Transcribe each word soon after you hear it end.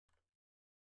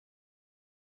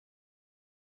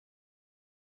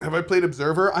Have I played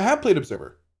Observer? I have played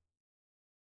Observer.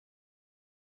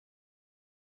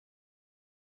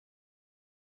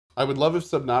 I would love if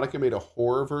Subnautica made a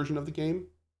horror version of the game.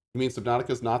 You mean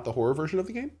Subnautica is not the horror version of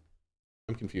the game?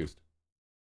 I'm confused.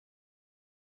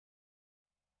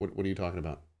 What are you talking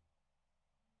about?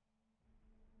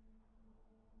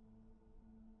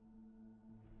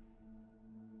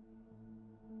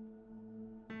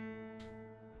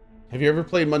 Have you ever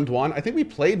played Munduan? I think we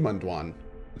played Munduan.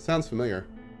 It sounds familiar.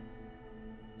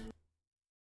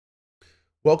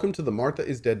 Welcome to the Martha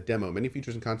is Dead demo. Many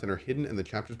features and content are hidden and the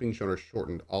chapters being shown are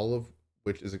shortened, all of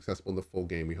which is accessible in the full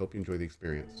game. We hope you enjoy the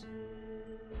experience.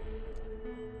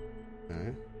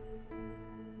 Okay.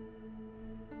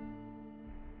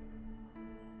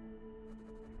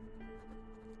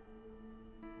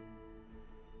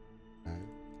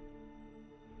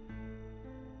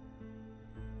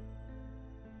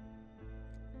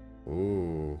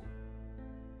 Ooh.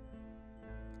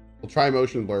 We'll try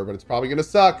motion blur, but it's probably going to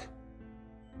suck.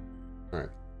 All right.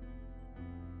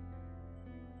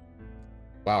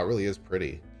 Wow, it really is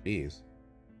pretty. Jeez.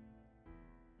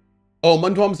 Oh,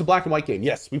 Munduan is a black and white game.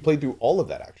 Yes, we played through all of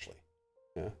that, actually.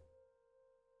 Yeah.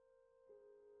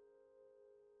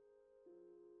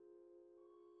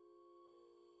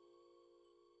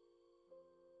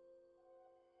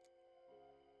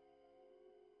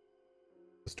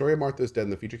 The story of Martha is Dead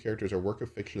and the featured characters are work of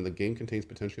fiction, and the game contains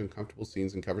potentially uncomfortable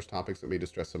scenes and covers topics that may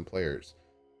distress some players.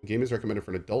 The game is recommended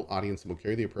for an adult audience and will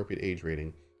carry the appropriate age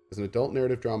rating. As an adult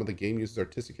narrative drama, the game uses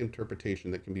artistic interpretation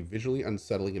that can be visually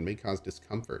unsettling and may cause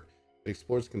discomfort. It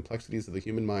explores the complexities of the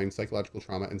human mind, psychological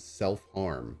trauma, and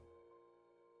self-harm.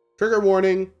 Trigger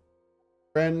warning,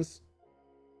 friends.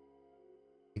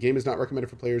 The game is not recommended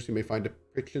for players who may find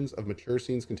depictions of mature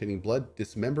scenes containing blood,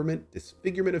 dismemberment,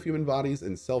 disfigurement of human bodies,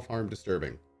 and self-harm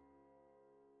disturbing.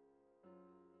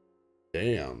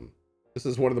 Damn. This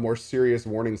is one of the more serious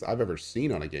warnings I've ever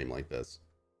seen on a game like this.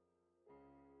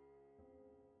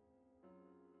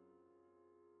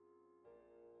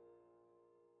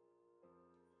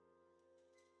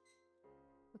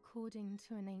 According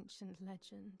to an ancient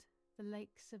legend, the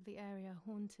lakes of the area are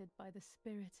haunted by the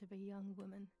spirit of a young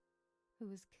woman who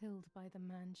was killed by the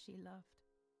man she loved.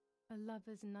 A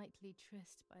lover's nightly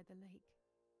tryst by the lake.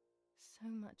 So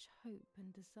much hope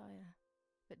and desire,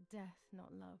 but death,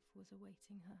 not love, was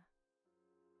awaiting her.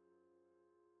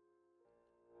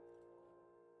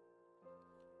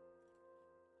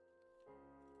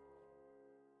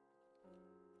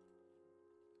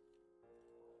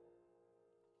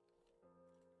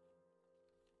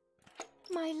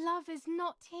 My love is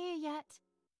not here yet.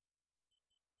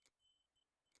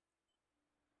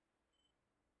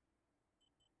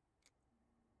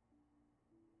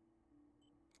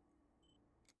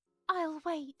 I'll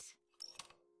wait.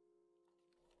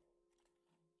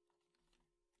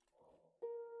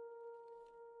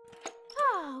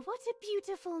 Ah, what a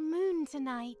beautiful moon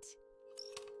tonight.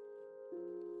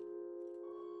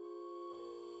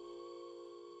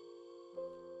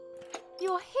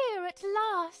 You're here at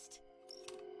last.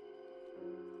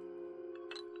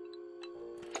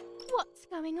 What's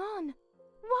going on?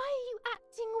 Why are you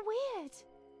acting weird?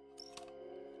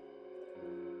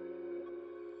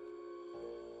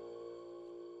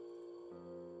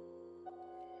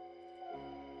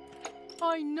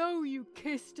 I know you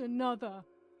kissed another.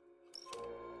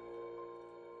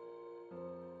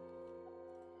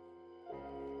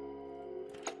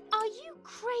 Are you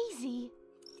crazy?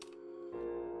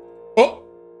 Oh!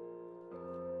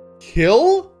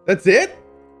 Kill? That's it?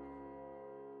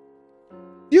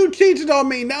 You cheated on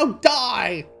me, now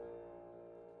die!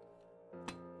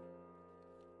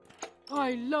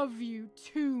 I love you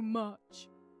too much.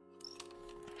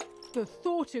 The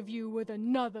thought of you with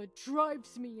another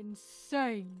drives me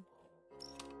insane.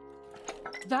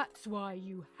 That's why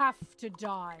you have to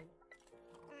die.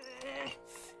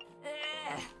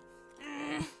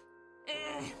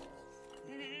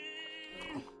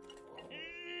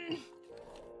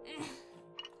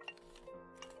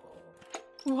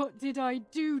 What did I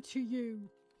do to you?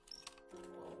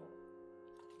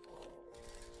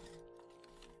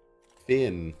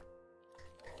 Finn.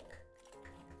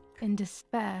 In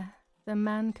despair, the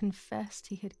man confessed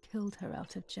he had killed her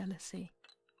out of jealousy.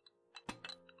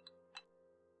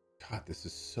 God, this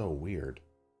is so weird.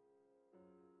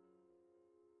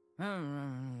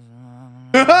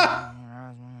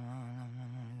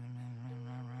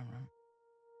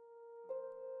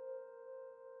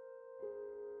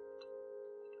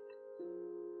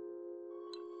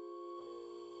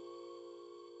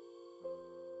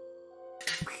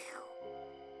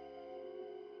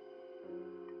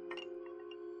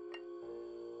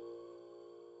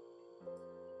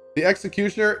 The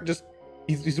executioner just,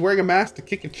 he's wearing a mask to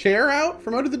kick a chair out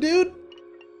from under the dude?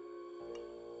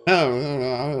 They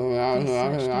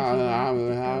searched everywhere, but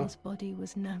the girl's body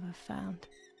was never found.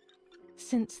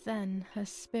 Since then, her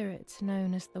spirit,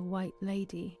 known as the White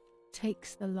Lady,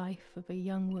 takes the life of a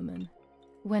young woman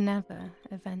whenever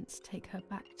events take her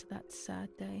back to that sad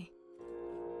day.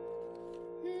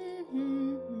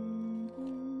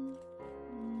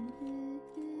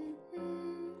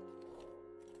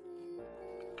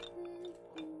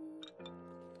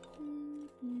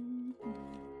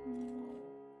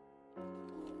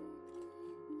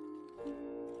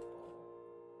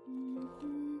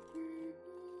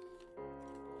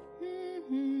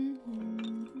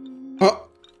 Oh.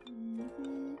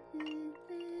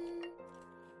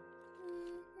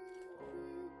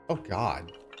 Oh,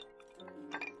 God.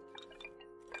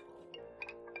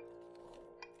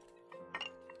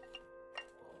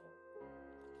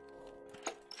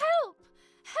 Help!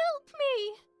 Help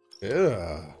me!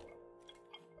 Ugh.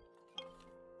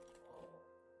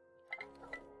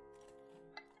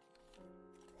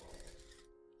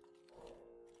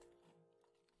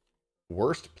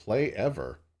 Worst play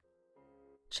ever.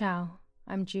 Ciao,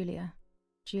 I'm Julia.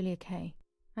 Julia Kay.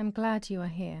 I'm glad you are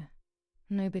here.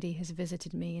 Nobody has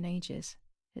visited me in ages.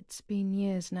 It's been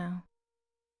years now.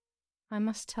 I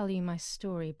must tell you my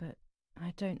story, but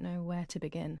I don't know where to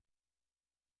begin.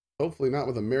 Hopefully not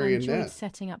with a I marionette. enjoyed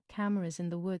setting up cameras in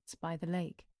the woods by the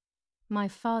lake. My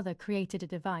father created a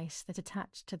device that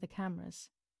attached to the cameras.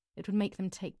 It would make them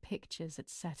take pictures at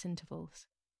set intervals.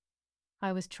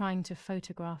 I was trying to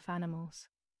photograph animals,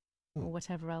 or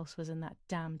whatever else was in that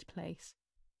damned place.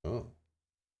 Oh.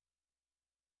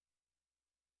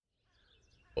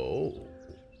 Oh.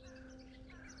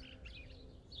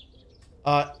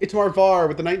 Itamar Var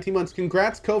with the 19 months.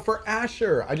 Congrats, Cohh, for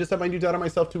Asher. I just had my new dad on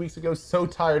myself 2 weeks ago. So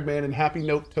tired, man. And happy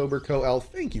Notetober, Cohh L.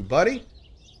 Thank you, buddy.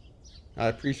 I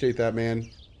appreciate that, man.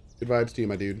 Good vibes to you,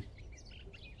 my dude.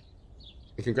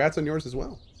 And congrats on yours as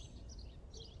well.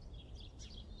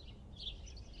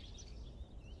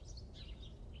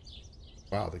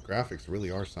 Wow, the graphics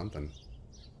really are something.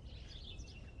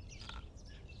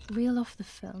 Reel off the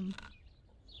film.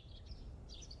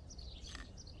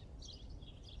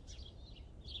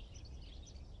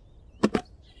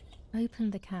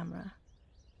 Open the camera.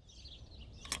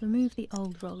 Remove the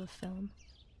old roll of film.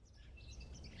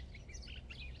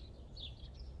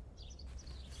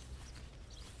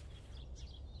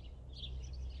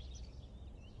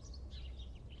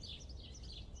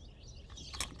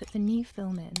 Put the new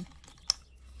film in.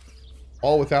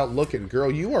 All without looking.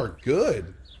 Girl, you are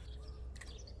good.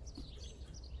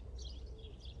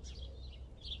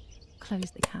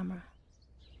 Close the camera.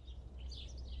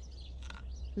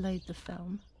 Load the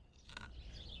film.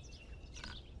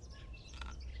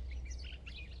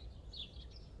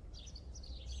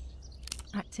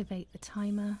 Activate the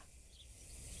timer.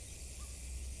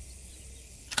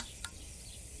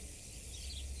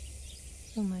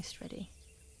 Almost ready.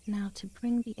 Now to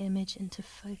bring the image into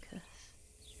focus.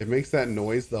 It makes that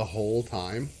noise the whole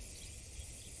time.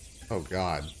 Oh,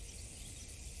 God.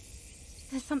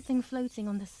 There's something floating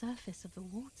on the surface of the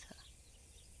water.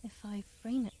 If I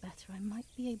frame it better, I might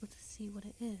be able to see what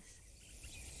it is.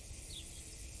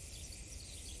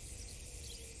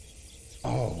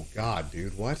 Oh, God,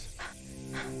 dude. What?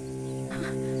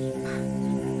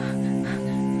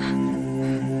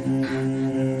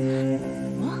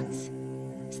 What?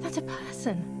 Is that a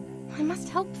person? I must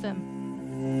help them.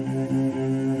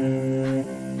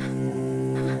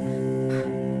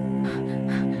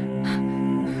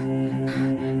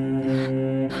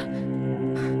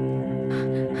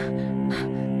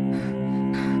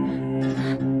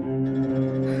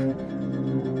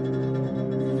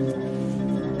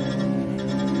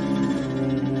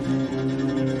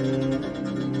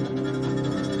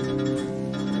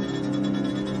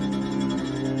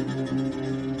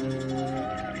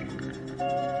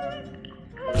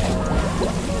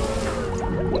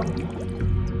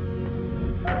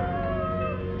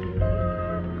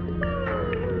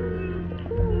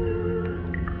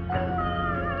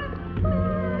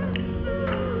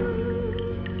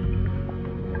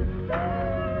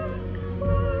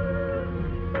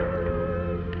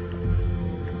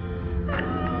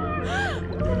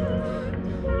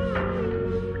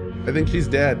 I think she's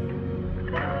dead.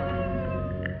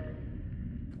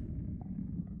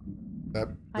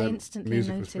 I instantly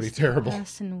music was pretty noticed terrible. the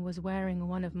person was wearing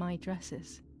one of my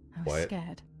dresses. I was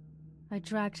scared. I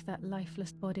dragged that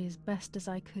lifeless body as best as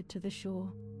I could to the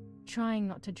shore, trying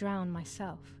not to drown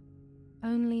myself.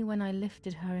 Only when I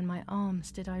lifted her in my arms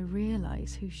did I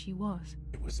realize who she was.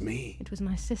 It was me. It was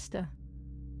my sister.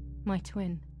 My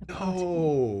twin, a part of me,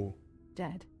 No.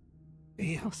 dead.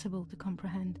 Damn. Impossible to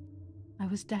comprehend. I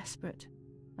was desperate.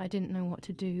 I didn't know what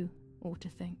to do or to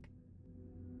think.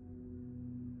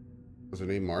 Was her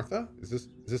name Martha? Is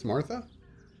this Martha?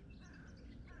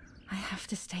 I have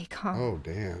to stay calm. Oh,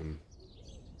 damn.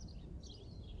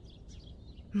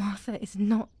 Martha is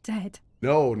not dead.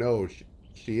 No,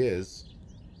 she is.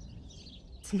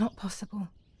 It's not possible.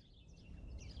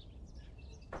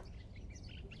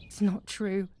 It's not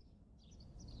true.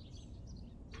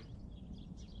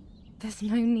 There's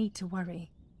no need to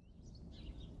worry.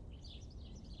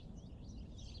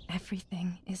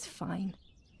 Everything is fine.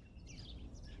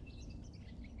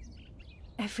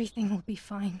 Everything will be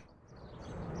fine.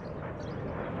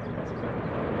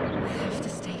 I have to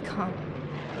stay calm.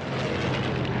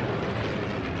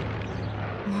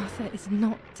 Martha is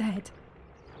not dead.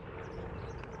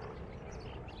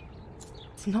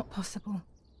 It's not possible.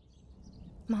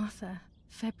 Martha,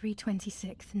 February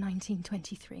 26th,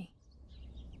 1923.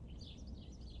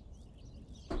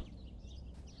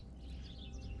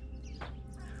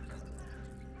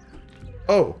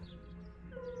 Oh.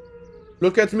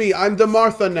 Look at me. I'm the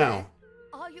Martha now.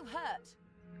 Are you hurt?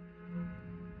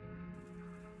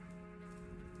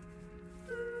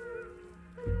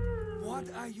 What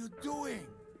are you doing?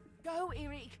 Go,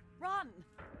 Eric. Run.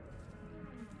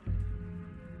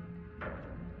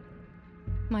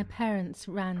 My parents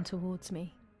ran towards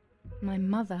me. My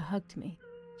mother hugged me.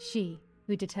 She,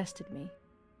 who detested me,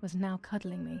 was now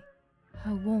cuddling me.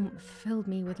 Her warmth filled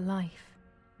me with life,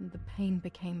 and the pain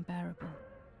became bearable.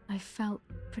 I felt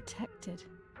protected.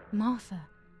 Martha,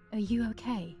 are you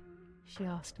okay? She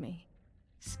asked me,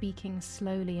 speaking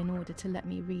slowly in order to let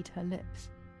me read her lips.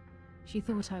 She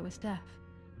thought I was deaf.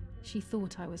 She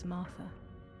thought I was Martha.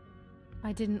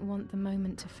 I didn't want the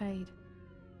moment to fade,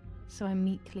 so I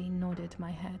meekly nodded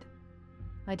my head.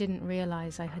 I didn't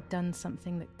realize I had done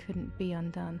something that couldn't be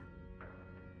undone.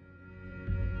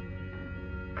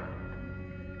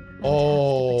 I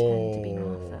would have to pretend to be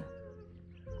Martha.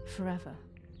 Forever.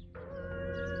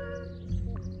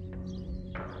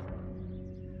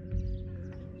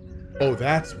 Oh,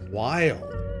 that's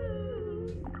wild.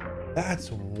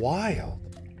 That's wild.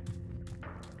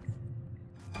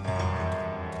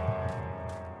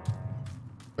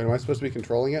 Wait, am I supposed to be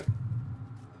controlling it?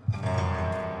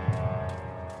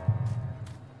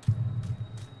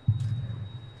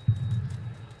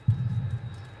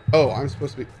 Oh, I'm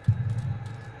supposed to be...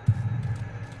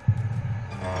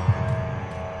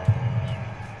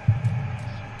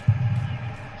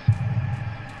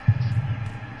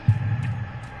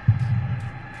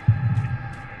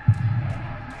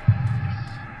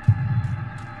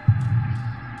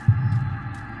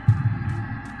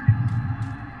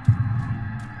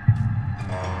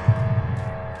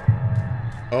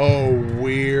 Oh,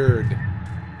 weird.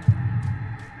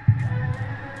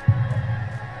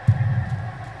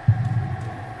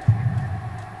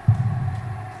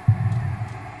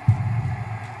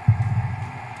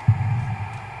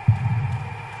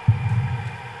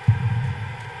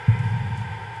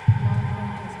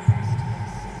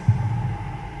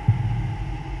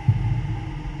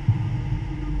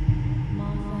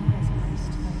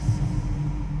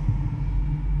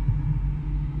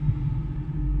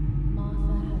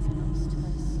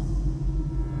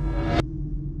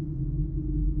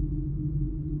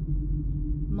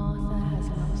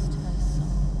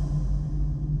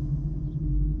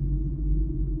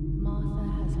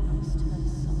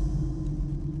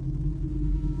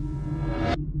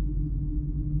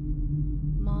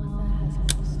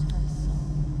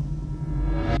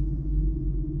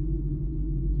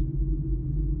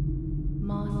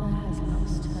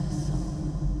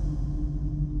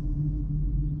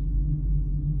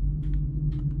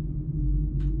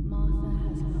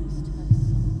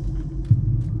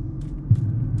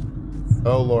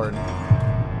 Oh, Lord.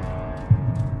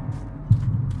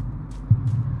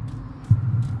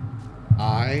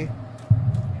 I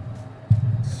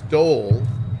stole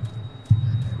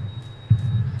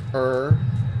her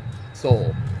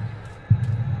soul.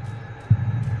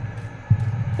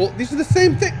 Well, these are the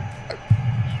same thing.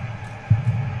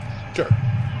 Sure.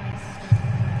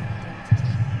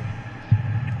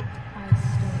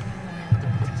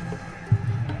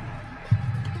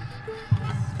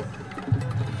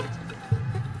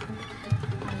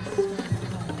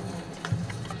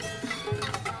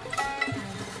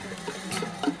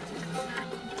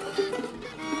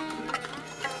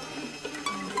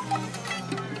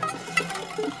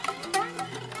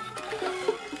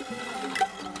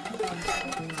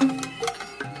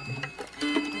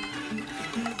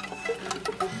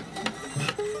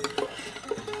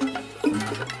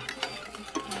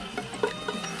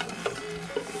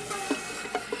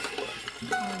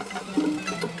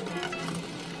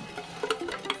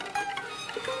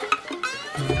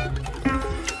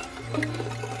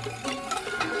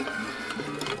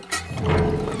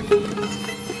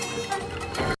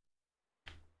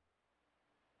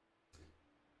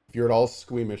 If you're at all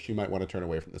squeamish, you might want to turn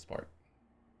away from this part.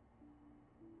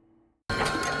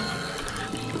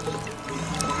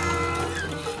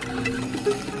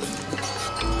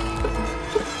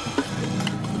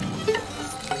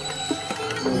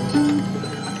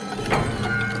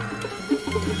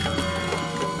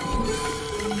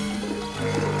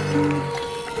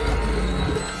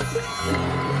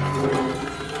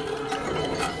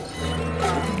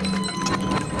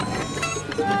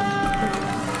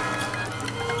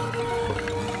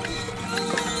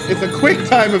 It's a quick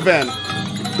time event.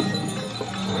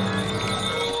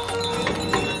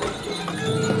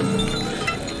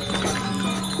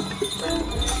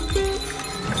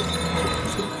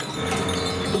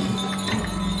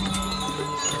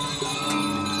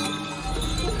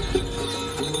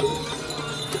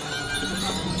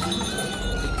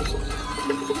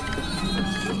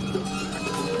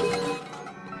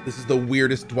 This is the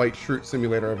weirdest Dwight Schrute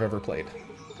simulator I've ever played.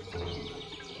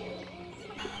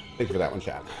 Thank you for that one,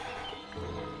 chat.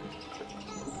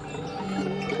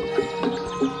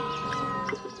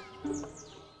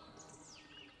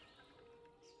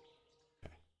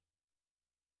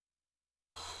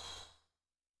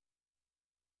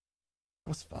 That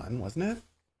was fun, wasn't it?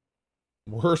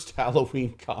 Worst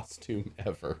Halloween costume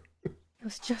ever. It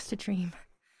was just a dream.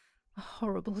 A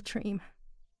horrible dream.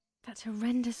 That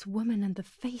horrendous woman and the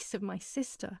face of my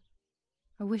sister.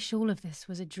 I wish all of this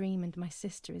was a dream and my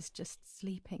sister is just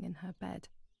sleeping in her bed.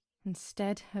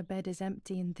 Instead, her bed is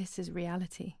empty and this is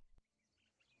reality.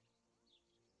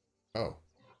 Oh.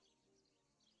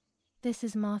 This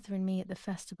is Martha and me at the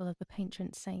festival of the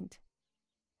patron saint.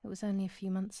 It was only a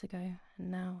few months ago, and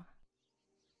now...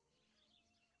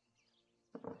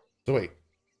 So wait.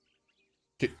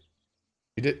 She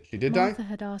did die? Martha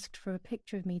had asked for a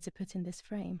picture of me to put in this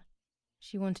frame.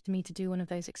 She wanted me to do one of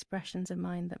those expressions of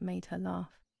mine that made her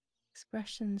laugh.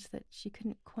 Expressions that she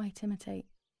couldn't quite imitate.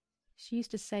 She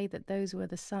used to say that those were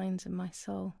the signs of my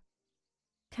soul.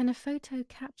 Can a photo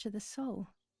capture the soul?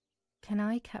 Can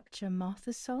I capture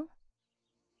Martha's soul?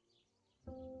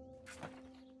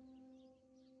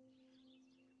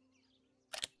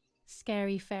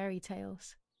 Scary fairy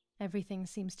tales. Everything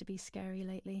seems to be scary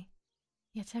lately.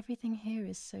 Yet everything here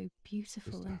is so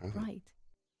beautiful and bright.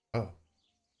 Oh.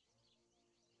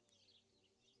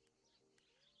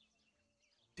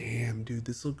 Damn, dude,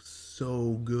 this looks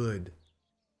so good.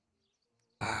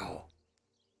 Wow.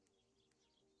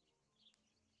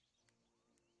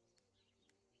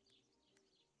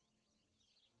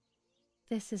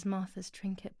 This is Martha's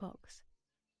trinket box.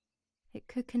 It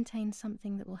could contain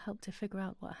something that will help to figure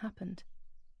out what happened.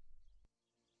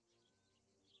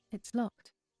 It's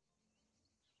locked.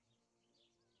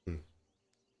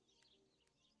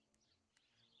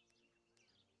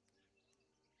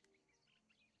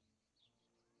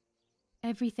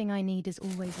 Everything I need is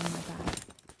always in my bag.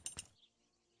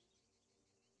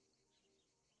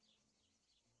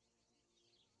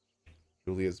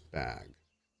 Julia's bag.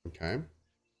 Okay.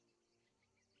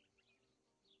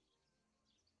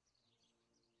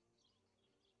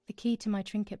 The key to my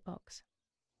trinket box.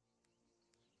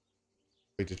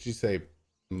 Wait, did she say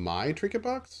my trinket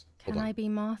box? Can I be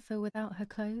Martha without her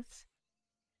clothes?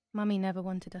 Mummy never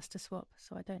wanted us to swap,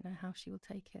 so I don't know how she will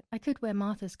take it. I could wear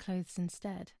Martha's clothes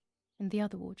instead, in the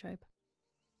other wardrobe.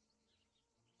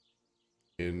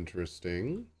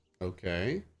 Interesting.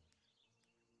 Okay.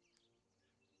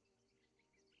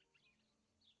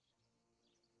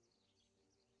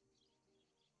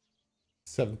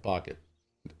 Seventh pocket.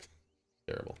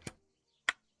 Terrible.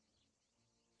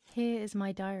 Here is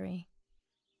my diary.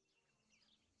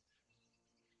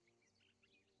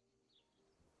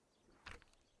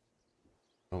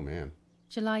 Oh, man.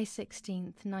 July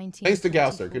 16th, 1944. Thanks to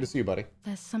Gausser. Good to see you, buddy.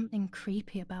 There's something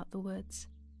creepy about the woods.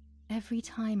 Every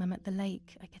time I'm at the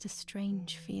lake, I get a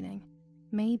strange feeling.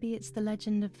 Maybe it's the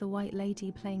legend of the White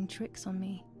Lady playing tricks on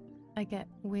me. I get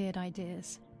weird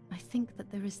ideas. I think that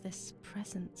there is this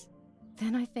presence.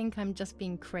 Then I think I'm just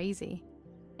being crazy.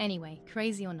 Anyway,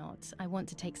 crazy or not, I want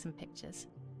to take some pictures.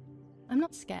 I'm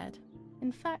not scared.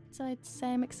 In fact, I'd say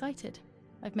I'm excited.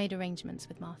 I've made arrangements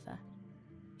with Martha.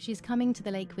 She's coming to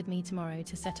the lake with me tomorrow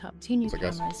to set up 2 new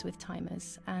cameras with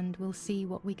timers, and we'll see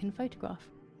what we can photograph.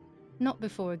 Not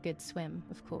before a good swim,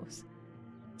 of course.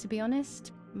 To be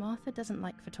honest, Martha doesn't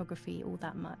like photography all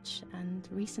that much, and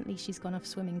recently she's gone off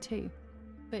swimming too.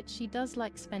 But she does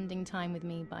like spending time with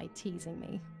me by teasing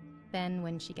me. Then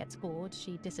when she gets bored,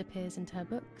 she disappears into her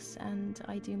books, and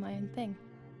I do my own thing.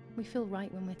 We feel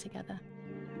right when we're together.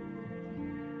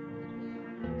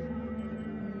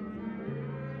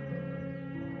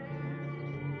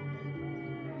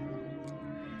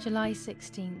 July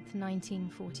 16th,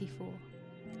 1944.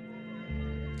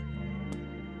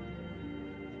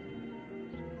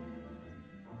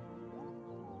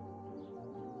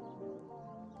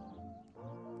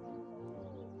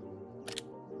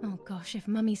 Oh gosh, if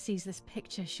Mummy sees this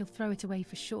picture, she'll throw it away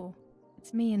for sure.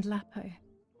 It's me and Lapo.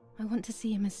 I want to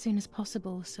see him as soon as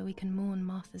possible so we can mourn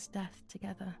Martha's death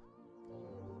together.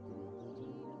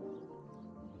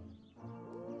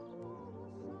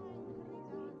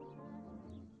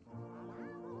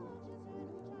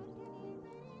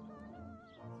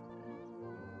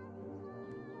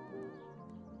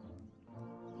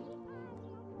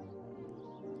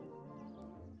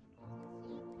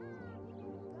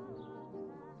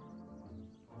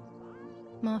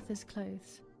 Martha's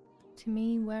clothes. To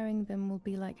me, wearing them will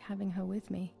be like having her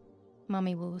with me.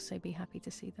 Mummy will also be happy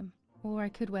to see them. Or I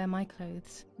could wear my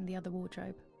clothes in the other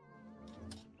wardrobe.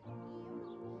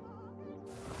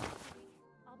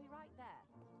 I'll be right there.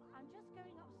 I'm just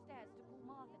going upstairs to pull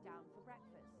Martha down for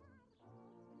breakfast.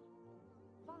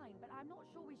 Fine, but I'm not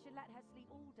sure we should let her sleep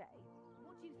all day.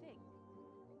 What do you think?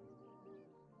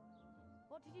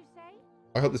 What did you say?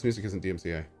 I hope this music isn't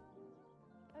DMCA.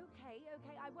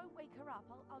 Okay, I won't wake her up.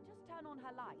 I'll just turn on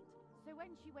her light. So when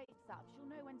she wakes up, she'll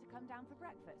know when to come down for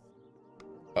breakfast.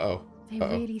 Uh-oh. They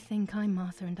really think I'm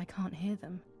Martha and I can't hear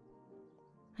them.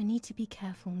 I need to be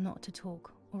careful not to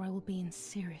talk, or I will be in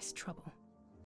serious trouble.